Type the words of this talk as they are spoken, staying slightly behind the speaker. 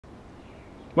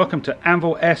Welcome to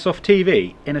Anvil Airsoft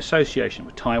TV in association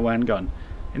with TaiwanGun.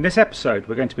 In this episode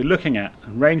we're going to be looking at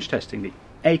and range testing the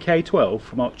AK-12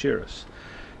 from Arcturus.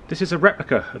 This is a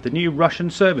replica of the new Russian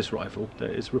service rifle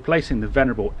that is replacing the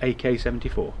venerable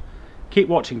AK-74. Keep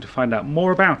watching to find out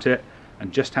more about it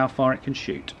and just how far it can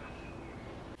shoot.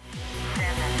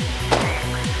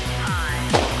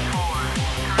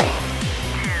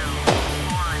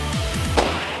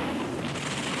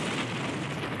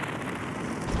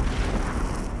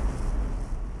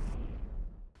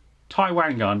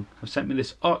 TaiwanGun have sent me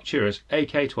this Arcturus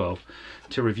AK-12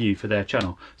 to review for their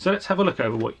channel. So let's have a look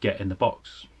over what you get in the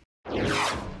box.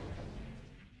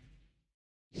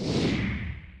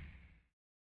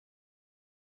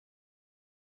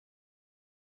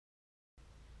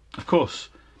 Of course,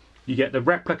 you get the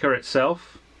replica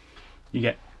itself. You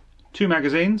get 2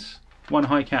 magazines, one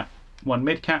high cap, one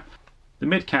mid cap. The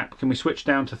mid cap can be switched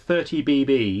down to 30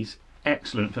 BBs,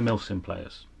 excellent for milsim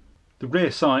players. The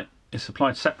rear sight is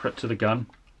supplied separate to the gun.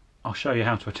 I'll show you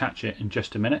how to attach it in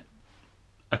just a minute.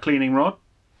 A cleaning rod,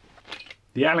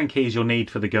 the Allen keys you'll need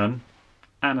for the gun,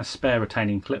 and a spare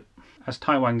retaining clip. As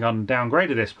TaiwanGun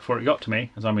downgraded this before it got to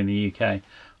me, as I'm in the UK,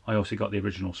 I also got the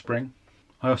original spring.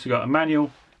 I also got a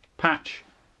manual, patch,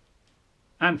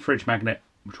 and fridge magnet,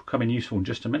 which will come in useful in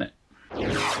just a minute.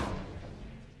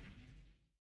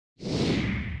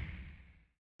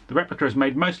 The replica is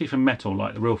made mostly from metal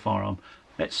like the real firearm.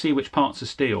 Let's see which parts are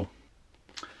steel.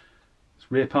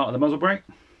 Rear part of the muzzle brake,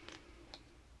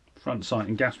 front sight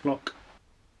and gas block,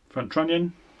 front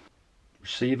trunnion,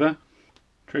 receiver,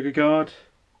 trigger guard,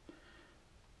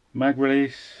 mag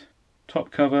release,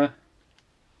 top cover,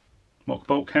 mock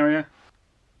bolt carrier,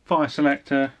 fire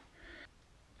selector,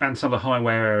 and some of the high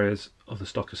wear areas of the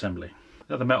stock assembly.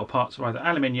 The other metal parts are either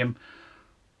aluminium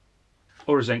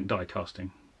or a zinc die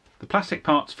casting. The plastic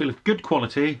parts feel of good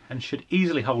quality and should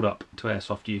easily hold up to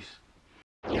airsoft use.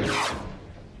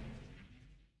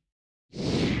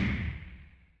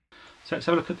 So let's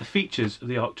have a look at the features of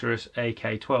the Arcturus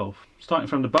AK-12. Starting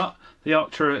from the butt, the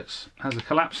Arcturus has a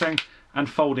collapsing and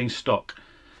folding stock.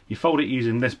 You fold it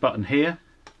using this button here.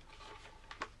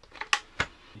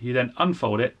 You then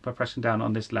unfold it by pressing down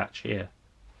on this latch here.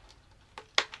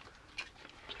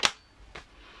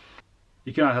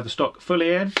 You can either have the stock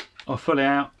fully in or fully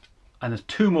out, and there's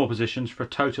 2 more positions for a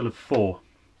total of 4.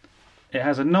 It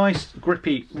has a nice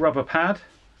grippy rubber pad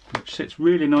which sits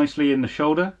really nicely in the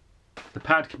shoulder. The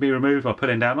pad can be removed by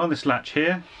putting down on this latch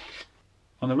here.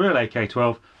 On the real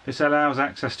AK-12, this allows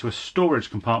access to a storage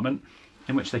compartment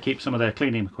in which they keep some of their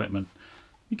cleaning equipment.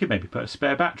 You could maybe put a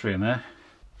spare battery in there.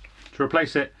 To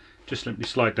replace it, just simply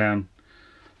slide down,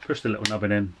 push the little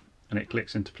nubbin in, and it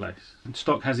clicks into place. And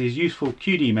stock has these useful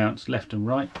QD mounts left and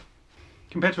right.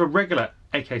 Compared to a regular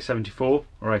AK-74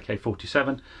 or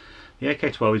AK-47, the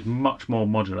AK-12 is much more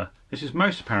modular. This is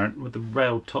most apparent with the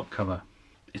railed top cover.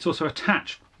 It's also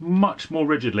attached much more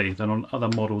rigidly than on other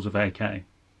models of AK.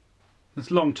 This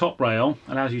long top rail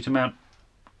allows you to mount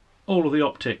all of the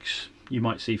optics you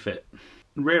might see fit.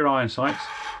 Rear iron sights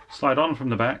slide on from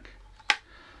the back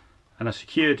and are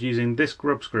secured using this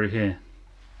grub screw here.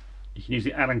 You can use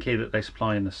the Allen key that they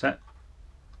supply in the set.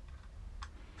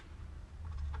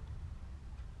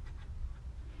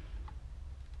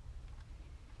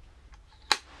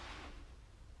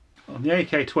 On the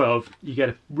AK-12 you get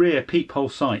a rear peephole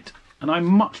sight, and I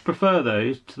much prefer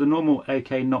those to the normal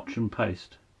AK notch and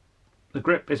post. The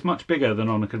grip is much bigger than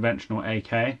on a conventional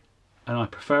AK, and I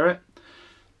prefer it.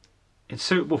 It's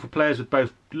suitable for players with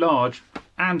both large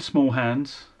and small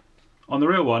hands. On the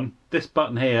real one, this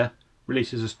button here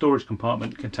releases a storage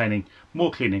compartment containing more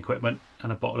cleaning equipment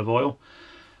and a bottle of oil.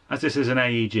 As this is an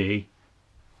AEG,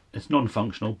 it's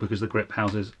non-functional because the grip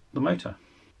houses the motor.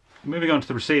 Moving on to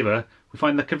the receiver, we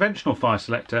find the conventional fire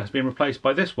selector has been replaced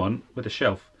by this one with a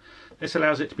shelf. This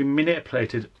allows it to be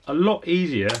manipulated a lot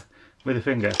easier with a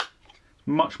finger. It's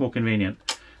much more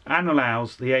convenient and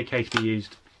allows the AK to be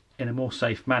used in a more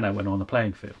safe manner when on the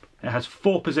playing field. It has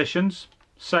 4 positions: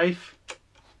 safe,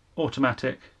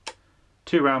 automatic,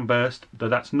 2-round burst, though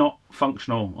that's not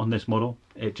functional on this model.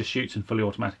 It just shoots in fully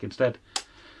automatic instead,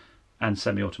 and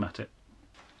semi-automatic.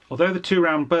 Although the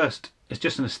 2-round burst is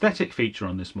just an aesthetic feature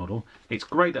on this model, it's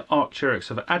great that Arcturus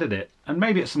have added it, and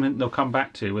maybe it's something they'll come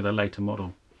back to with a later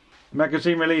model. The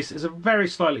magazine release is a very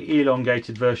slightly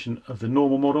elongated version of the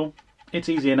normal model. It's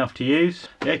easy enough to use.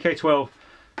 The AK-12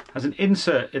 has an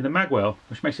insert in the magwell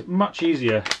which makes it much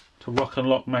easier to lock and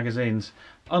lock magazines,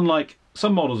 unlike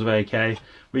some models of AK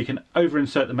where you can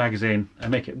over-insert the magazine and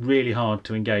make it really hard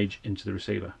to engage into the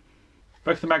receiver.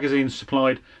 Both the magazines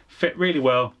supplied fit really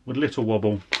well with little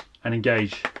wobble and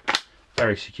engage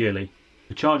very securely.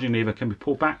 The charging lever can be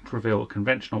pulled back to reveal a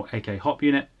conventional AK hop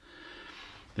unit.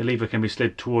 The lever can be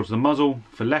slid towards the muzzle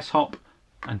for less hop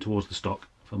and towards the stock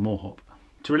for more hop.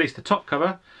 To release the top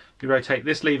cover, you rotate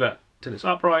this lever till it's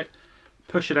upright,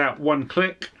 push it out one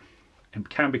click. It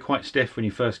can be quite stiff when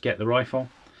you first get the rifle.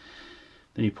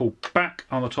 Then you pull back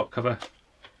on the top cover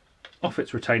off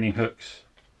its retaining hooks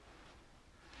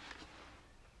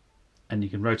and you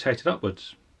can rotate it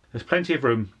upwards. There's plenty of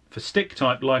room for stick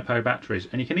type LiPo batteries,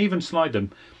 and you can even slide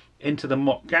them into the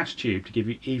mock gas tube to give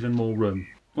you even more room.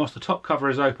 Whilst the top cover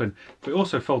is open, if we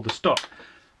also fold the stock,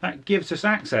 that gives us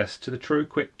access to the true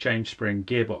quick change spring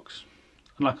gearbox.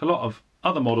 Unlike a lot of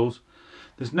other models,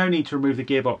 there's no need to remove the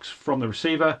gearbox from the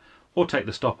receiver or take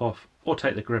the stop off or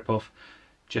take the grip off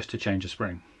just to change a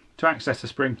spring. To access the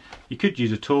spring you could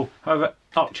use a tool, however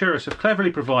Arcturus have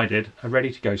cleverly provided a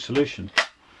ready to go solution.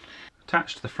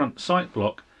 Attached to the front sight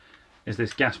block is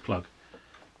this gas plug.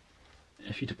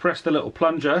 If you depress the little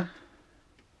plunger,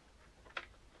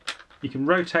 you can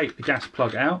rotate the gas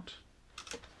plug out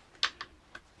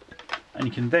and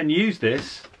you can then use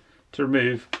this to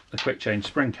remove the quick change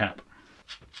spring cap.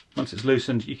 Once it's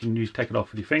loosened you can take it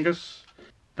off with your fingers.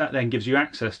 That then gives you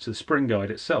access to the spring guide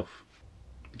itself.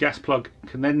 The gas plug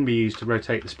can then be used to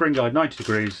rotate the spring guide 90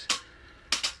 degrees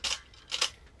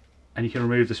and you can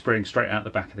remove the spring straight out the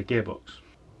back of the gearbox.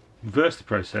 Reverse the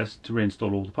process to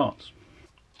reinstall all the parts.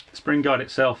 The spring guide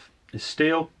itself is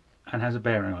steel and has a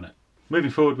bearing on it. Moving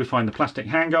forward we find the plastic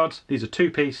handguards. These are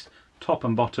two-piece, top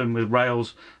and bottom, with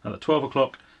rails at the 12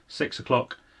 o'clock, 6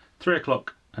 o'clock, 3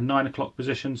 o'clock and 9 o'clock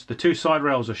positions. The two side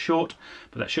rails are short,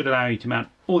 but that should allow you to mount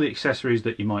all the accessories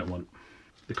that you might want.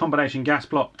 The combination gas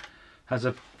block has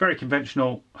a very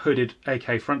conventional hooded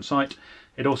AK front sight.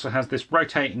 It also has this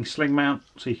rotating sling mount,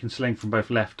 so you can sling from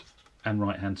both left and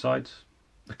right hand sides.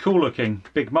 The cool looking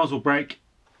big muzzle brake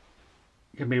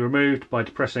can be removed by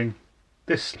depressing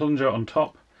this plunger on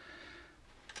top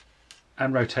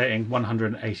and rotating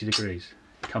 180 degrees.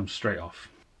 It comes straight off.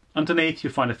 Underneath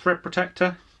you'll find a thread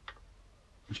protector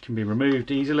which can be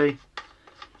removed easily,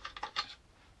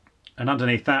 and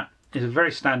underneath that is a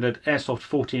very standard Airsoft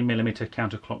 14mm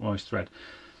counterclockwise thread.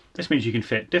 This means you can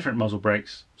fit different muzzle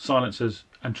brakes, silencers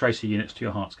and tracer units to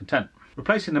your heart's content.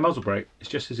 Replacing the muzzle brake is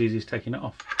just as easy as taking it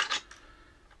off.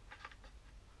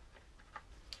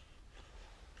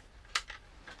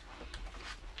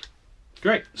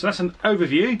 Great, so that's an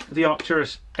overview of the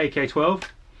Arcturus AK12.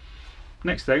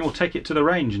 Next thing, we'll take it to the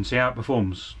range and see how it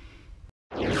performs.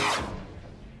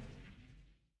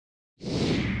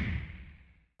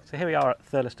 So here we are at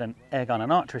Thurlaston Airgun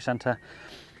and Archery Centre,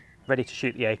 ready to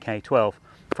shoot the AK12.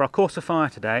 For our course of fire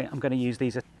today, I'm going to use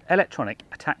these electronic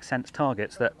attack sense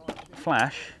targets that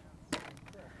flash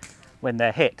when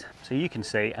they're hit. So you can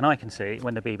see, and I can see,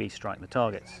 when the BBs strike the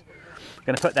targets. I'm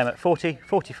going to put them at 40,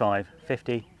 45,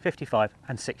 50, 55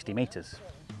 and 60 metres.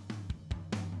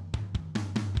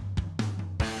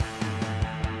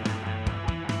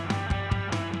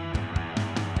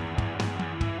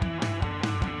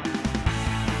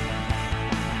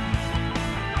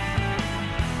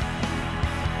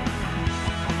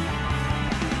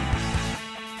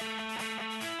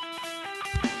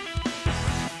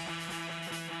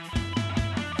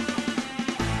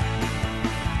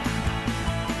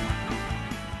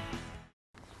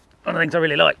 One of the things I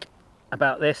really like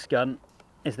about this gun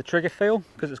is the trigger feel,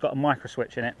 because it's got a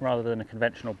microswitch in it rather than a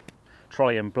conventional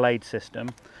trolley and blade system.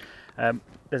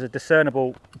 There's a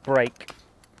discernible break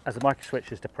as the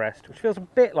microswitch is depressed, which feels a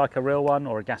bit like a real one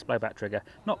or a gas blowback trigger.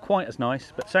 Not quite as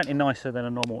nice, but certainly nicer than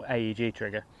a normal AEG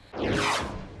trigger.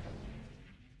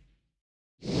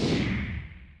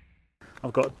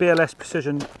 I've got BLS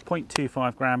Precision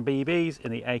 0.25 gram BBs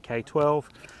in the AK12.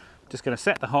 Just going to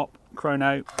set the hop,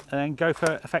 chrono, and then go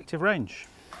for effective range.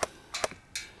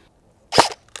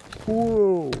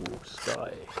 Whoa,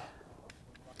 sky.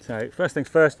 So first things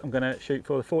first, I'm going to shoot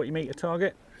for the 40 metre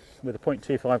target with a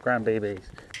 0.25 gram BBs.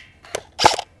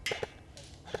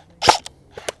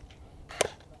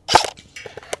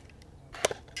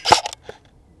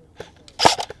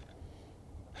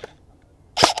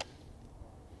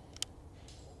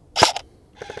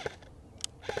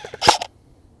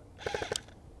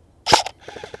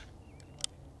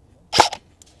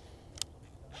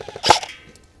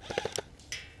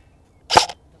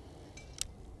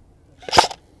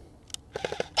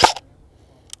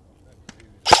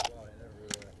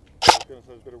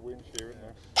 There's a bit of wind shear, isn't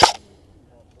there?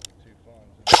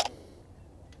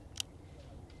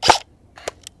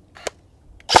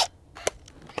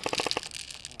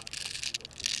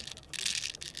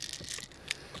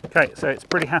 Okay, so it's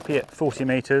pretty happy at 40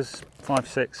 metres, 5,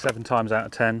 6, 7 times out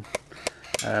of 10.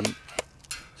 So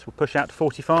we'll push out to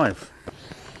 45.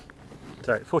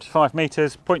 So 45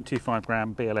 metres, 0.25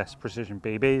 gram BLS precision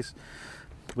BBs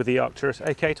with the Arcturus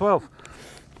AK12.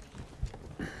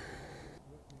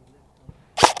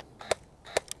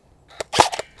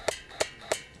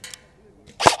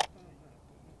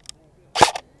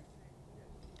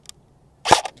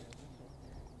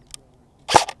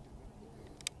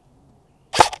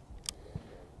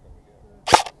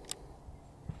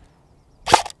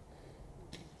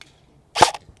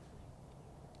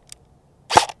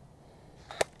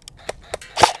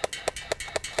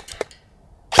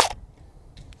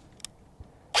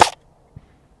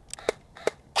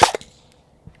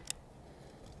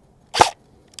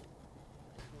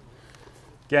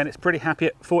 Again, it's pretty happy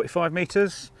at 45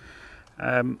 metres.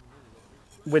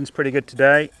 Wind's pretty good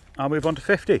today. I'll move on to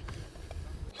 50.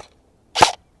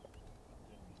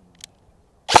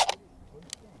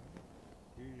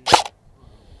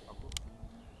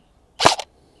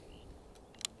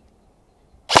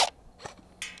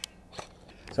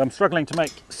 So I'm struggling to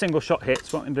make single shot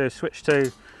hits. What I'm going to do is switch to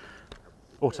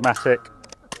automatic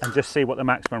and just see what the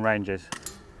maximum range is.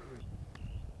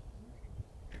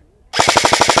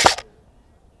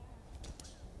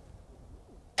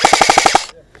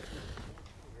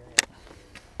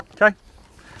 Okay,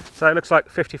 so it looks like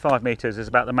 55 metres is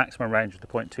about the maximum range of the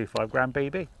 0.25 gram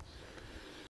BB.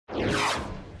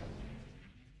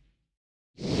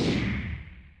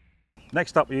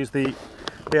 Next up, we use the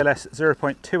BLS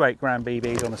 0.28 gram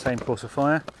BBs on the same course of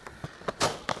fire.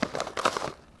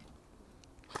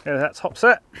 Okay, that's hop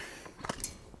set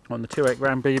on the 28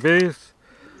 gram BBs.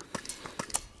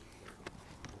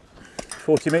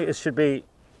 40 metres should be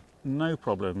no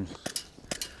problems.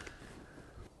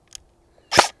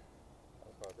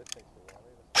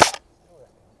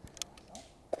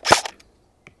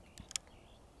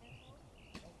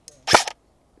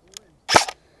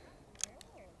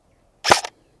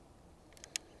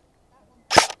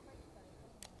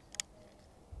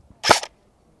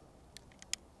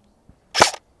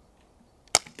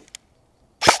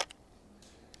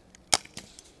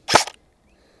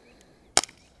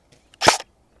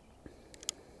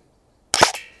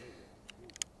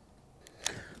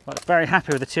 Well, it's very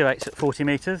happy with the 2.8s at 40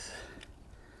 metres,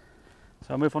 so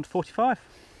I'll move on to 45.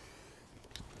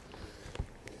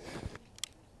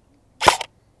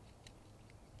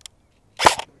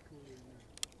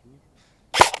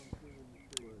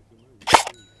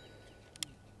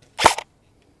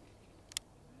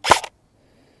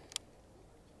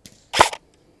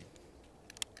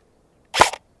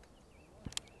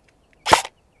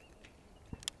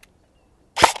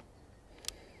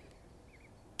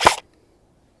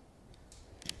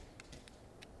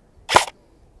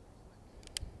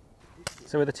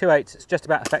 So with the 2.8s, it's just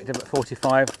about effective at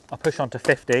 45. I'll push on to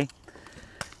 50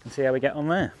 and see how we get on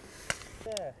there.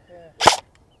 Well,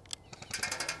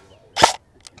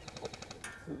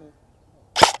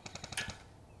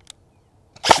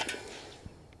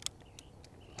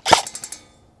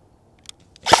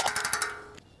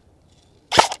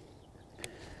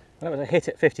 that was a hit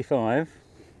at 55.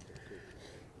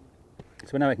 So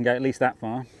we know we can go at least that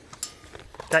far.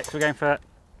 Okay, so we're going for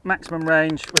maximum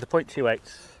range with the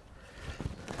 0.28s.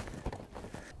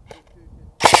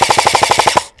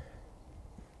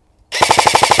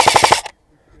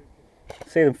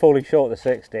 See them falling short of the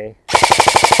 60.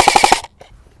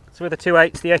 So with the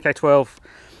 2.8s, the AK12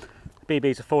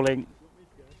 BBs are falling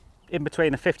in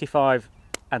between the 55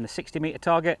 and the 60 metre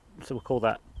target, so we'll call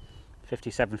that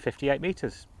 57, 58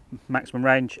 metres maximum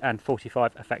range and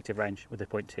 45 effective range with the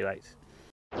 0.28s.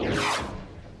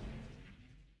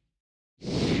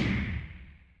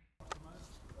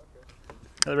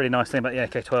 The really nice thing about the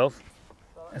AK12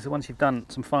 is that once you've done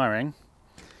some firing,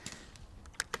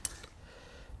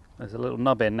 there's a little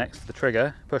nubbin next to the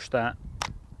trigger. Push that,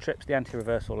 trips the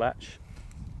anti-reversal latch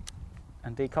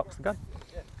and decocks the gun.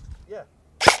 Yeah.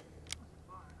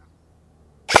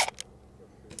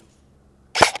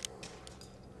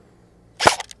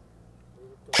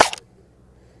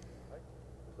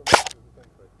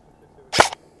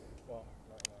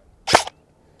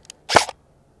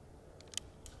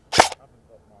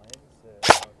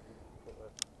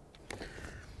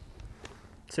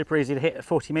 Super easy to hit at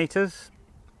 40 metres.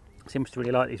 Seems to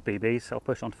really like these BBs, so I'll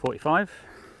push on to 45.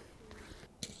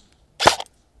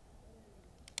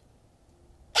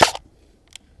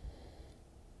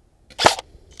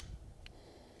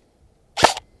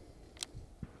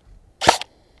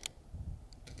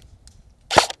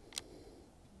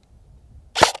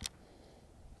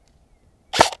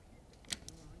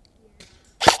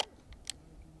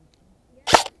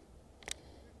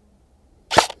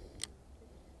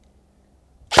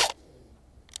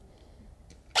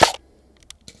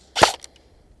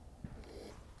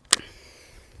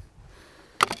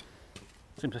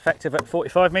 Seems effective at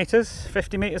 45 metres,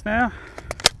 50 metres now.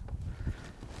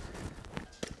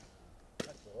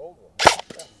 That's an old one.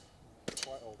 That's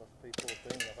quite old. That's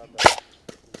P14. I've had that.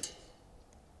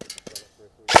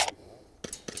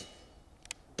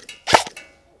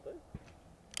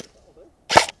 That'll do.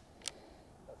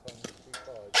 That's on P5.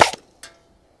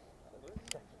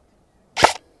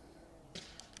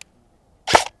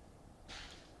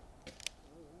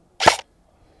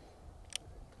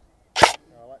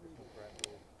 I like this one for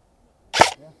outdoors.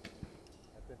 Yeah.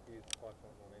 I tend to use 5.1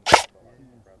 inches, but I like this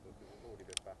one for outdoors because it's already a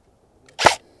bit battered.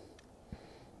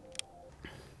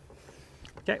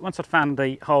 Okay, once I'd found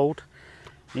the hold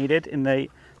needed in the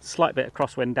slight bit of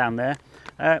crosswind down there,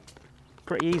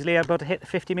 pretty easily able to hit the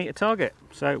 50 metre target.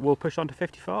 So we'll push on to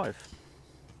 55.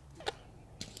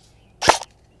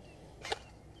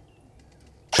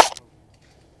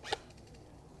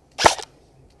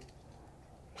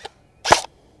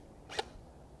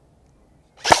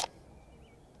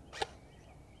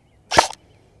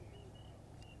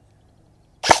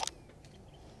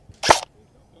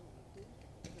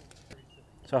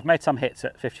 So I've made some hits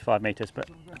at 55 metres, but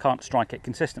I can't strike it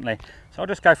consistently. So I'll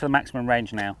just go for the maximum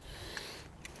range now.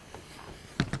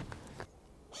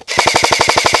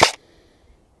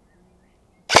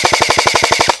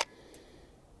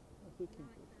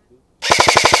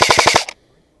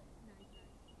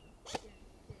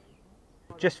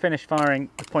 Just finished firing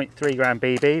the 0.3 gram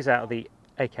BBs out of the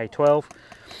AK12.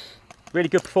 Really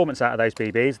good performance out of those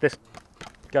BBs. This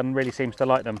gun really seems to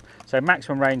like them. So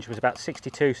maximum range was about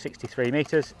 62, 63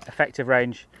 metres, effective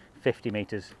range 50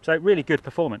 metres. So really good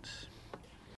performance.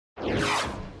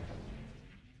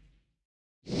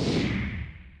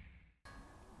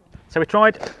 So we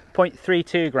tried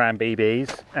 0.32 gram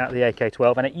BBs out of the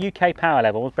AK12, and at UK power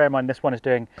levels, bear in mind this one is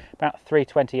doing about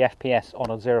 320 FPS on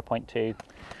a 0.2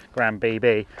 gram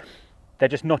BB. They're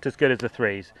just not as good as the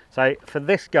threes. So for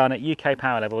this gun at UK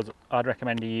power levels, I'd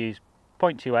recommend you use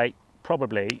 0.28,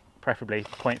 preferably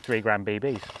 0.3 gram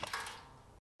BBs.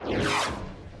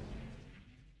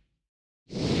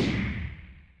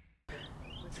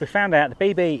 So we found out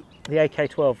the BB the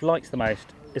AK12 likes the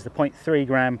most is the 0.3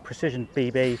 gram precision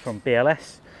BB from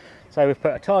BLS. So we've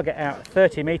put a target out at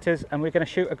 30 metres and we're going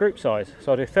to shoot a group size.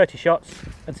 So I'll do 30 shots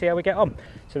and see how we get on.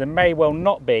 So they may well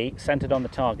not be centred on the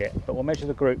target, but we'll measure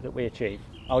the group that we achieve.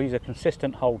 I'll use a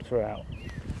consistent hold throughout,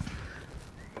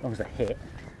 as long as I hit.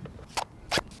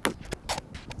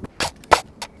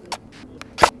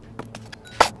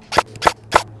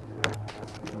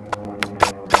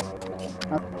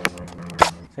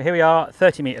 So here we are,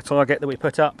 30 metre target that we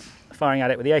put up, firing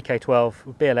at it with the AK12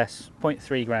 with BLS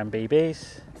 0.3 gram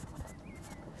BBs.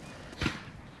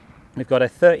 We've got a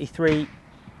 33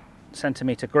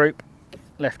 centimetre group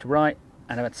left to right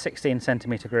and a 16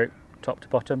 centimetre group top to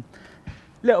bottom.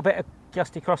 A little bit of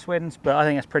gusty crosswinds, but I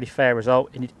think that's a pretty fair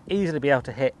result, and you'd easily be able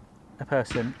to hit a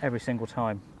person every single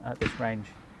time at this range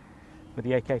with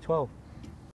the AK12.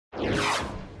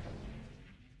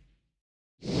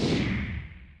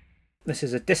 This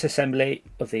is a disassembly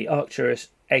of the Arcturus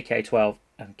AK12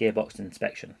 and gearbox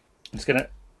inspection. I'm going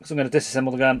to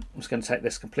disassemble the gun. I'm just going to take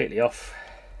this completely off.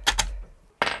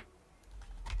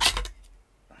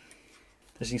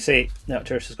 As you can see, the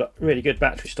Arcturus has got really good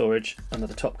battery storage under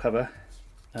the top cover,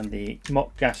 and the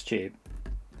mock gas tube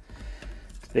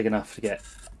is big enough to get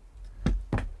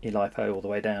your LiPo all the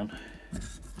way down.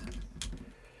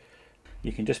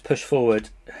 You can just push forward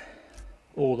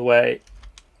all the way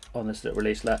on this little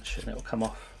release latch and it will come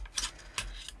off.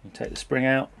 You take the spring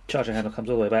out, charging handle comes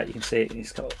all the way back, you can see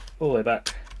it's got all the way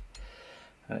back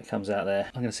and it comes out there.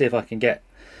 I'm going to see if I can get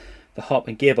the hop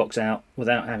and gearbox out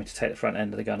without having to take the front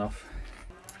end of the gun off.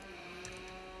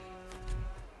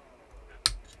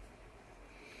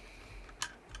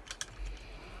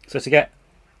 So to get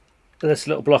this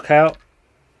little block out,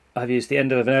 I've used the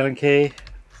end of an Allen key,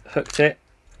 hooked it,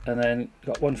 and then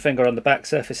got one finger on the back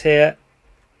surface here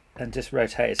and just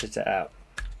rotated it out.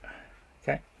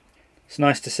 Okay, it's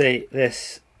nice to see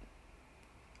this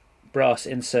brass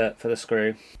insert for the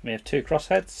screw. We have two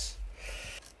crossheads.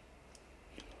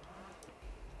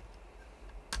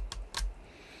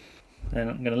 Then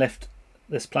I'm going to lift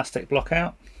this plastic block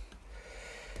out.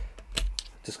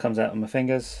 Just comes out with my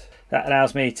fingers. That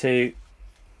allows me to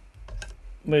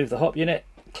move the hop unit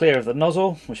clear of the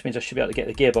nozzle, which means I should be able to get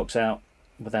the gearbox out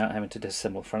without having to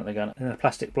disassemble the front of the gun. And a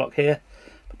plastic block here,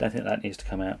 but don't think that needs to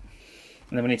come out.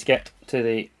 And then we need to get to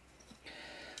the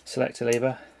selector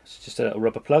lever. It's just a little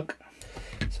rubber plug,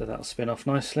 so that'll spin off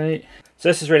nicely. So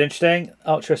this is really interesting.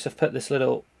 Arcturus have put this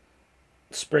little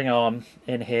spring arm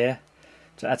in here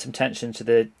to add some tension to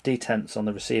the detents on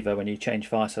the receiver when you change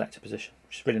fire selector position,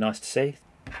 which is really nice to see.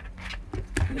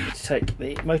 You need to take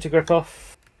the motor grip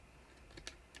off.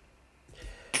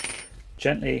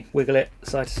 Gently wiggle it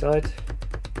side to side.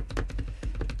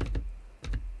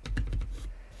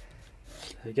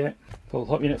 There you go. Pull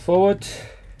the hop unit forward.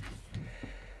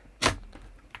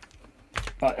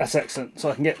 Right, that's excellent. So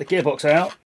I can get the gearbox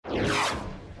out.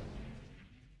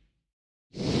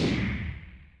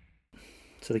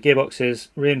 So the gearbox is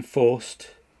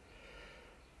reinforced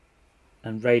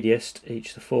and radiused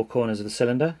each the four corners of the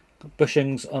cylinder. Got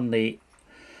bushings on the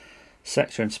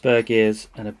sector and spur gears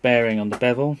and a bearing on the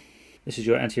bevel. This is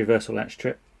your anti-reversal latch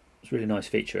trip. It's a really nice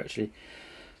feature actually.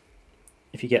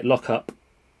 If you get lock up,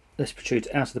 this protrudes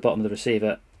out of the bottom of the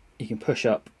receiver. You can push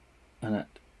up and that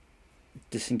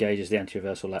disengages the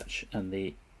anti-reversal latch and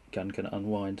the gun can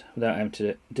unwind without having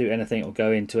to do anything or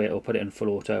go into it or put it in full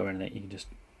auto or anything. You can just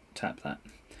tap that.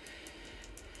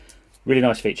 Really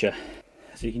nice feature.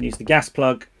 So you can use the gas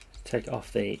plug to take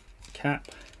off the cap.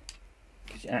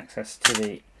 Gives you access to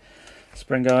the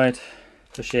spring guide.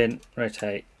 Push in,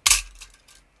 rotate,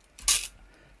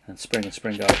 and spring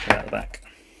guide come out the back.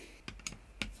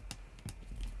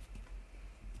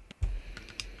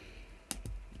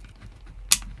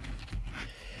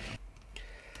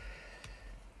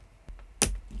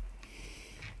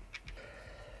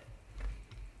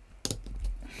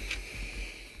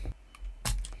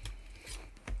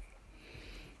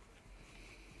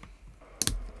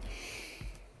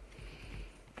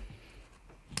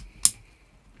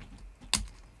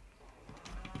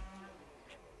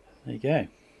 There you go.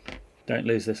 Don't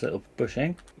lose this little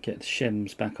bushing. Get the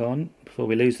shims back on before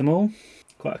we lose them all.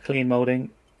 Quite a clean moulding,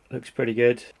 looks pretty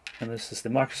good. And this is the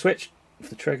microswitch for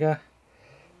the trigger.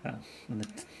 And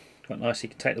quite nice, you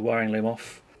can take the wiring loom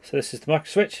off. So this is the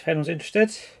microswitch, if anyone's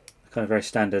interested. Kind of very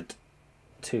standard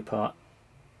 2-part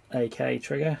AK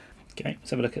trigger. Okay, let's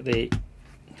have a look at the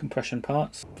compression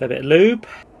parts. A bit of lube.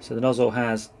 So the nozzle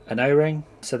has an O-ring.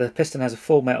 So the piston has a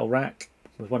full metal rack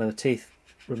with one of the teeth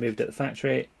removed at the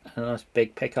factory, and a nice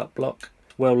big pickup block.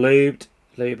 Well lubed,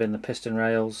 lube in the piston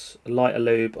rails, lighter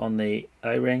lube on the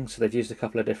O-ring, so they've used a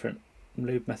couple of different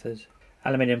lube methods.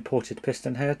 Aluminium ported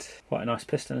piston head, quite a nice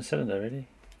piston and cylinder really.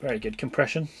 Very good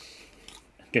compression.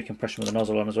 Good compression with the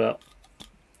nozzle on as well.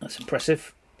 That's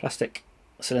impressive. Plastic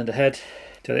cylinder head.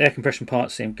 So the air compression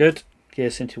parts seem good.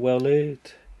 Gears seem to be well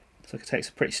lubed. Looks like it takes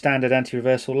a pretty standard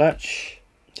anti-reversal latch.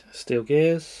 Steel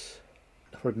gears.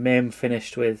 For MIM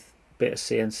finished with bit of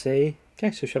CNC. Okay,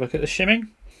 so shall I look at the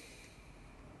shimming?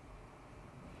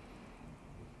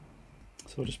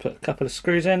 So we'll just put a couple of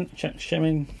screws in, check the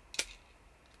shimming.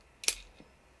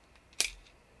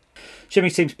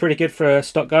 Shimming seems pretty good for a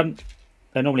stock gun.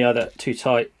 They're normally either too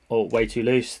tight or way too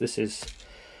loose. This is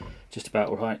just about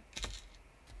all right.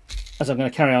 As I'm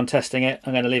going to carry on testing it,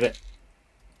 I'm going to leave it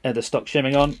at the stock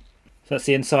shimming on. So that's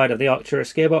the inside of the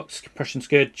Arcturus gearbox. Compression's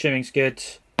good, shimming's good.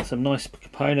 Some nice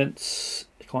components.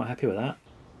 Quite happy with that.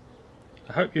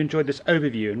 I hope you enjoyed this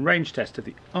overview and range test of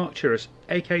the Arcturus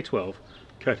AK12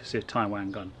 courtesy of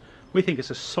TaiwanGun. We think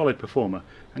it's a solid performer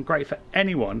and great for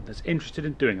anyone that's interested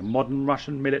in doing a modern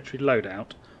Russian military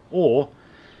loadout or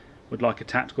would like a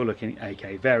tactical looking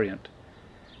AK variant.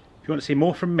 If you want to see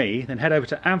more from me, then head over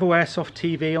to Airsoft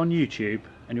TV on YouTube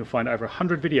and you'll find over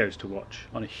 100 videos to watch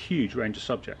on a huge range of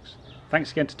subjects.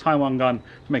 Thanks again to TaiwanGun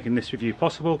for making this review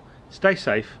possible. Stay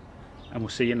safe and we'll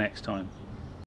see you next time.